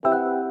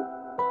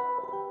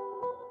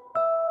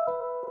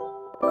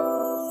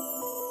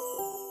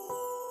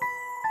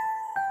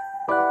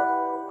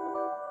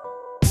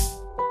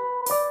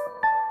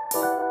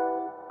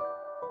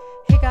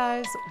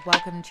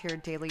Welcome to your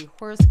daily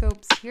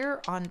horoscopes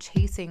here on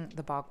Chasing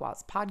the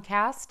Bagwas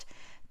podcast.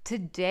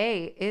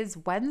 Today is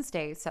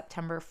Wednesday,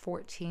 September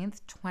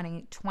 14th,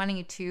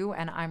 2022,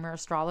 and I'm your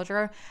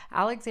astrologer,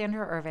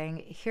 Alexandra Irving,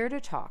 here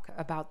to talk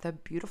about the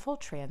beautiful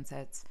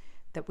transits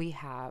that we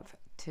have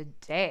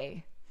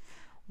today.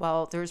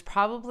 Well, there's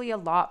probably a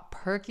lot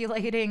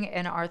percolating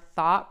in our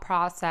thought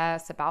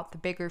process about the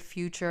bigger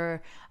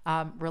future.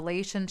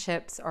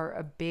 Relationships are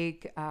a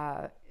big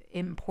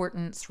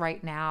importance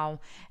right now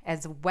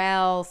as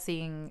well.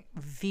 Seeing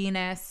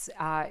Venus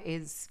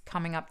is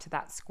coming up to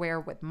that square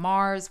with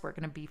Mars. We're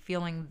going to be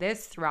feeling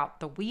this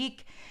throughout the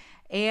week.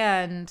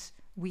 And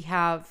we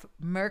have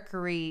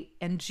Mercury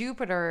and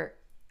Jupiter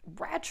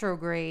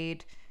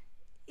retrograde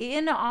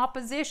in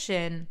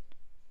opposition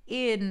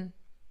in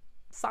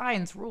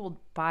signs ruled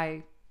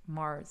by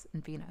Mars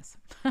and Venus.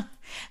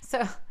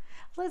 So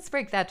let's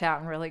break that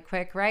down really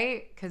quick,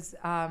 right? Because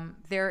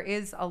there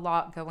is a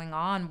lot going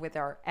on with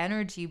our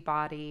energy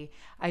body.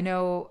 I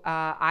know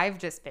I've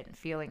just been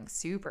feeling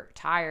super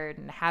tired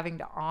and having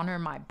to honor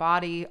my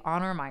body,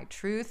 honor my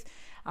truth,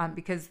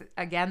 because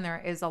again,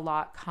 there is a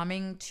lot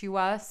coming to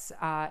us.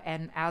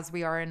 And as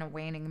we are in a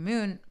waning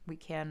moon, we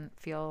can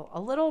feel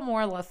a little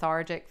more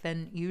lethargic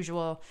than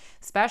usual,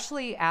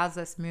 especially as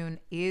this moon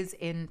is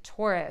in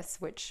Taurus,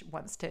 which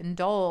wants to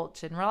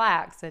indulge and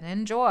relax and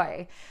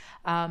enjoy.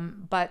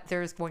 But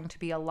there's going to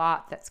be a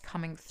lot that's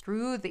coming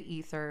through the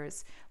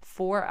ethers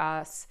for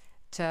us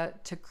to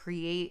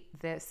create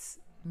this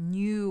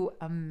new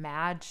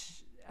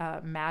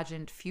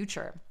imagined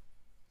future,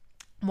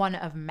 one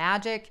of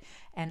magic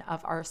and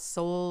of our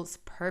soul's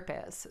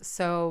purpose.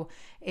 So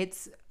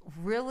it's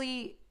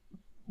really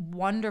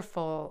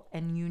wonderful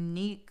and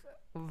unique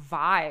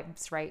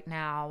vibes right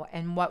now,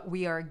 and what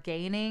we are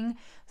gaining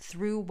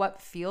through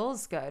what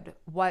feels good,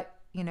 what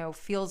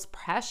feels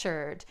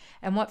pressured,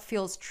 and what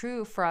feels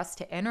true for us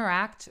to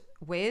interact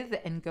with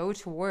and go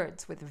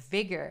towards with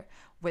vigor,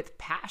 with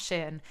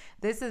passion.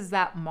 This is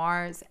that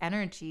Mars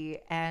energy,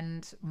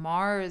 and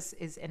Mars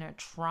is in a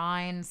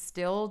trine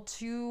still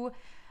to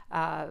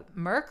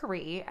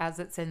Mercury as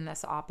it's in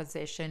this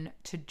opposition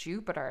to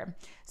Jupiter.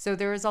 So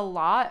there's a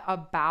lot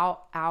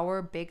about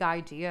our big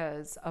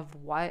ideas of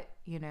what,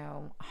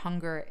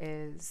 hunger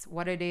is,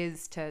 what it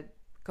is to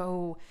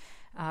go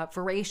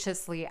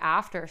voraciously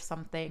after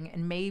something,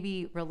 and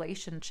maybe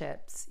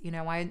relationships.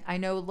 I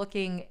know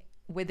looking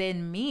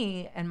within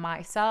me and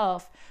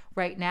myself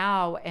right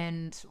now,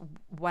 and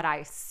what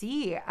I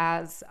see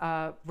as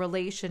a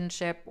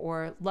relationship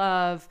or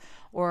love,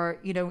 or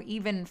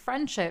even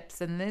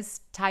friendships and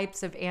this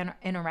types of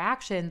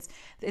interactions,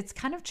 it's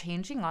kind of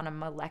changing on a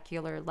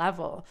molecular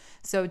level.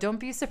 So don't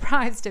be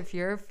surprised if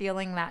you're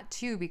feeling that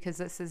too, because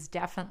this is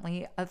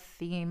definitely a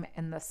theme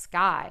in the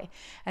sky.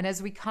 And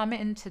as we come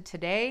into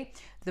today,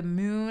 the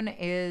moon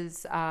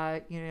is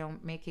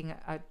making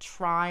a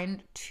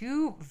trine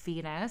to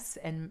Venus,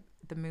 and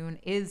the moon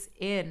is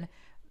in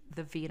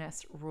the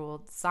Venus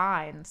ruled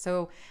sign.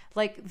 So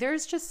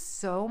there's just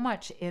so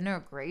much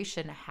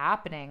integration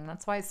happening.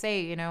 That's why I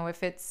say,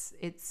 if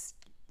it's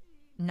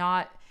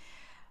not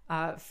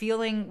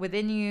feeling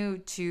within you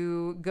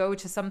to go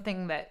to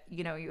something that,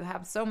 you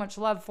have so much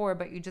love for,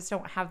 but you just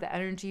don't have the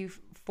energy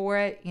for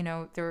it,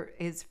 there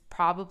is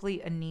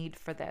probably a need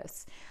for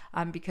this,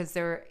 because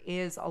there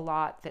is a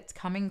lot that's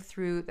coming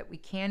through that we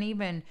can't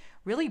even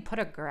really put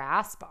a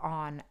grasp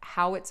on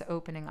how it's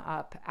opening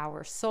up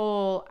our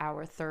soul,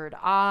 our third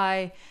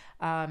eye,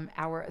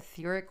 our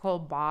etherical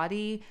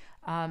body.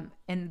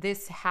 And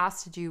this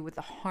has to do with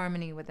the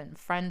harmony within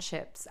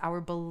friendships,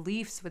 our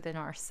beliefs within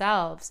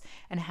ourselves,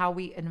 and how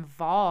we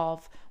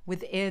evolve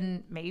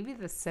within maybe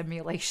the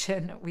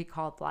simulation we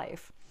called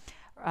life.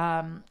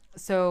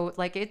 So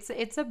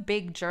it's a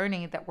big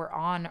journey that we're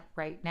on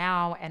right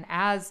now. And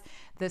as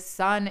the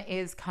sun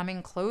is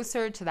coming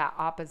closer to that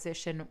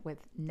opposition with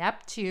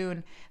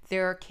Neptune,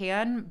 there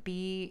can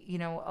be,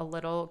 a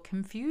little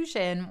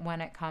confusion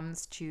when it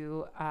comes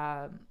to,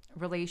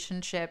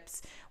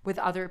 relationships with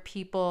other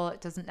people.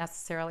 It doesn't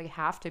necessarily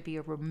have to be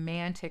a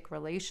romantic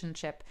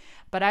relationship,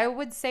 but I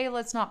would say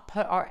let's not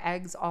put our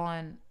eggs all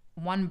in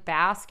one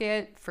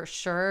basket for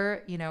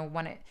sure.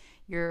 When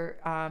you're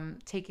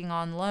taking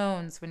on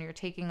loans, when you're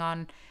taking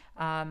on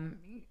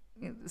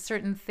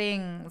certain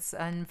things,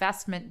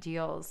 investment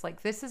deals,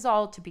 this is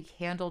all to be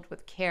handled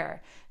with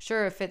care.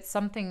 Sure, if it's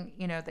something,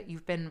 that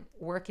you've been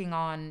working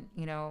on,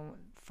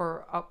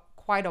 for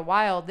quite a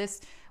while,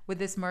 with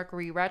this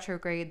Mercury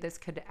retrograde, this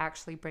could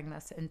actually bring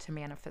this into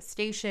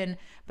manifestation,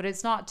 but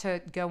it's not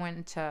to go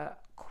into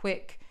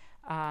quick,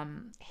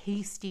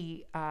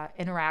 hasty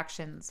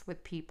interactions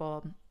with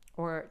people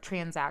or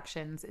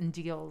transactions and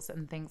deals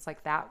and things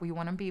like that. We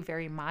want to be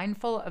very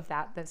mindful of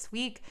that this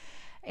week.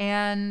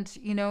 And,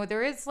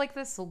 there is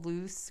this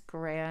loose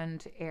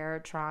grand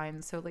air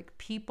trine. So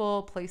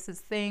people,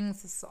 places,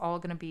 things, this is all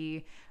going to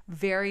be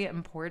very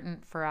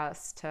important for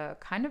us to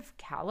kind of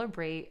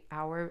calibrate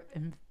our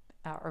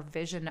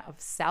vision of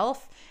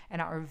self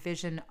and our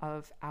vision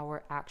of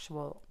our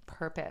actual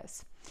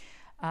purpose.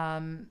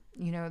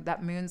 That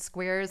moon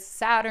squares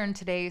Saturn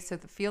today. So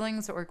the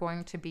feelings are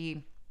going to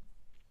be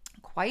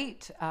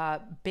quite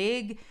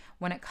big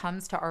when it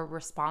comes to our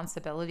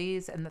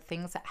responsibilities and the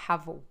things that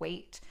have a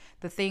weight,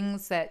 the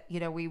things that,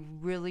 we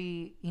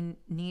really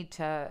need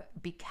to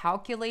be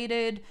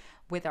calculated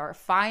with our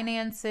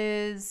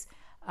finances,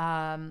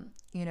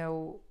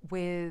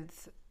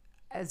 with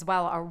as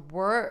well our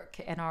work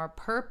and our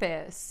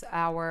purpose,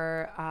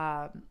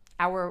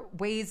 our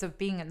ways of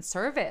being in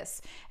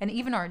service, and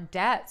even our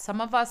debt.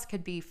 Some of us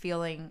could be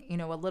feeling,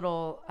 a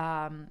little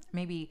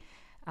maybe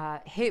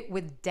hit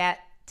with debt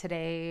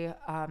today.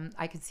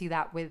 I could see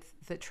that with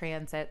the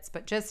transits,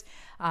 but just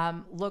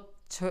look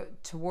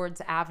towards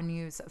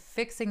avenues of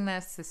fixing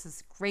this. This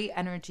is great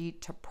energy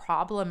to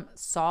problem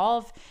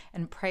solve,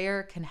 and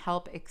prayer can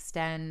help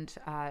extend,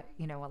 a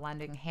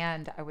lending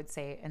hand, I would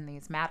say, in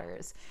these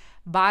matters.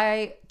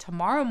 By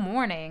tomorrow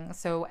morning,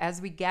 so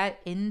as we get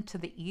into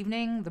the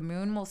evening, the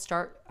moon will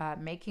start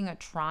making a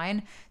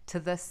trine to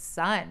the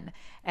sun.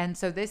 And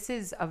so this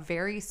is a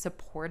very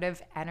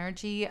supportive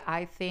energy,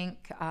 I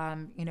think,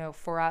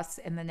 for us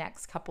in the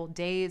next couple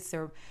days.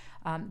 So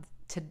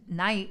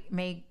tonight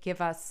may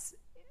give us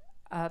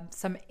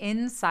some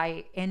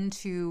insight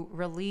into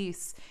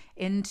release,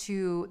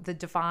 into the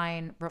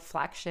divine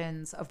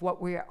reflections of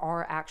what we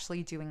are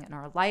actually doing in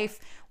our life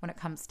when it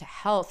comes to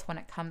health, when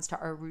it comes to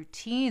our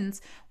routines,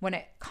 when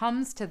it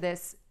comes to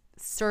this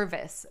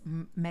service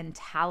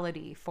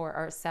mentality for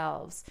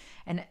ourselves.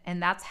 And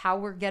that's how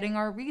we're getting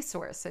our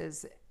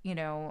resources,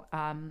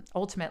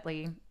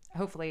 ultimately,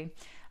 hopefully,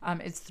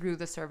 it's through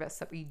the service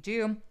that we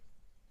do.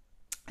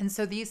 And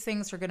so these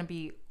things are going to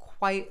be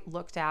quite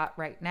looked at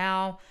right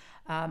now.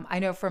 I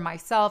know for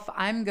myself,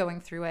 I'm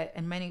going through it,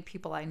 and many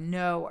people I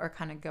know are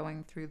kind of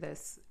going through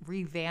this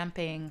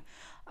revamping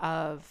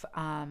of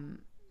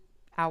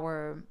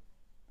our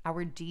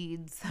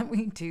deeds that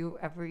we do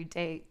every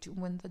day,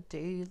 doing the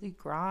daily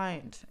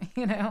grind.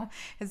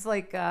 It's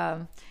like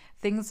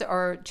things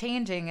are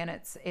changing, and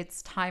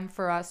it's time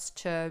for us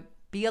to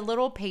be a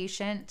little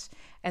patient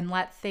and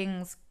let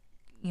things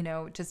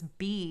just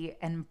be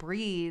and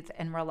breathe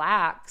and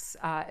relax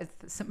as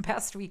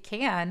best we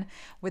can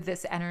with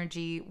this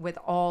energy, with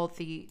all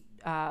the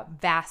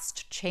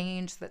vast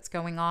change that's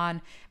going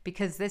on,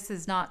 because this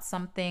is not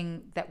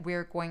something that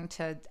we're going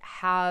to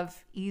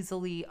have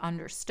easily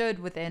understood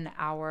within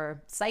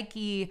our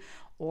psyche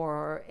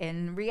or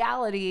in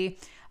reality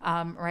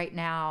right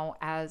now,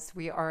 as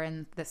we are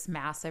in this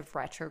massive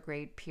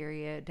retrograde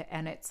period,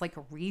 and it's like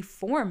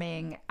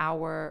reforming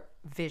our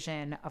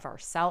vision of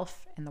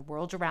ourself and the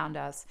world around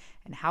us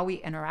and how we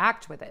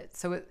interact with it.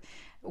 So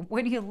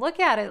when you look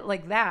at it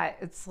like that,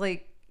 it's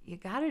like you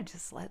gotta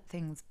just let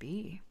things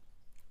be.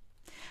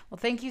 Well,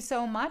 thank you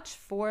so much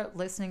for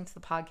listening to the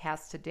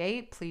podcast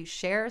today. Please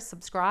share,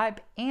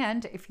 subscribe,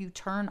 and if you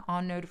turn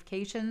on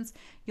notifications,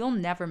 you'll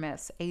never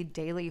miss a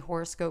daily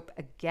horoscope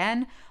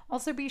again.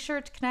 Also, be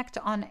sure to connect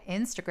on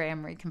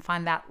Instagram, where you can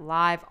find that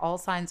live All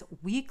Signs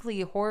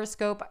weekly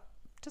horoscope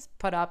just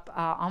put up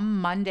on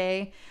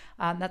Monday.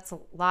 That's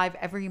live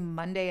every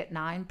Monday at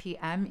 9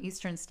 p.m.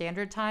 Eastern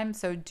Standard Time.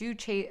 So do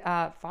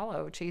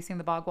follow Chasing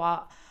the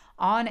Bagua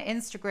on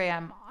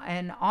Instagram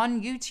and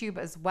on YouTube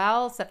as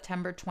well.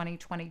 September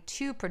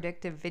 2022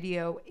 predictive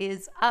video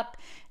is up.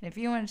 And if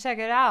you want to check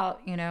it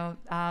out,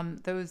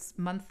 those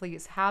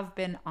monthlies have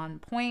been on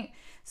point.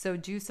 So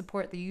do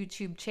support the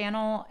YouTube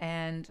channel.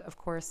 And of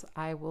course,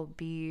 I will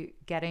be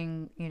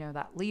getting,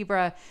 that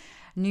Libra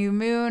new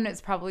moon.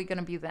 It's probably going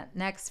to be the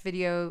next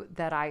video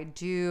that I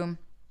do.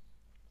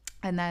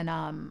 And then,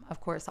 of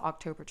course,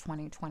 October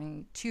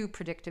 2022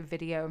 predictive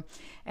video.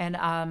 And,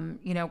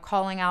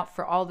 calling out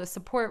for all the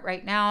support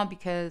right now,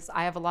 because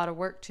I have a lot of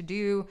work to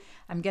do.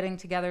 I'm getting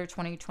together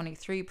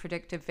 2023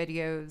 predictive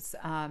videos.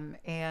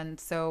 And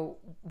so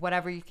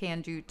whatever you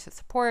can do to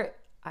support,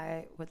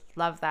 I would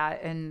love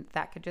that. And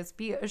that could just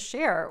be a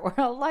share or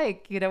a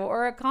like,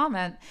 or a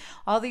comment.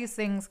 All these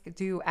things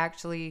do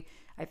actually,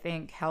 I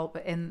think, help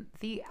in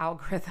the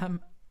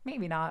algorithm.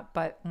 Maybe not,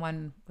 but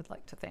one would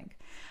like to think.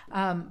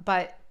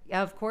 But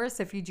of course,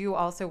 if you do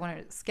also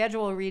want to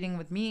schedule a reading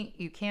with me,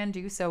 you can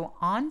do so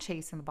on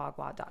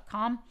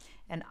chasingthebagua.com,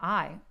 and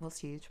I will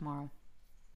see you tomorrow.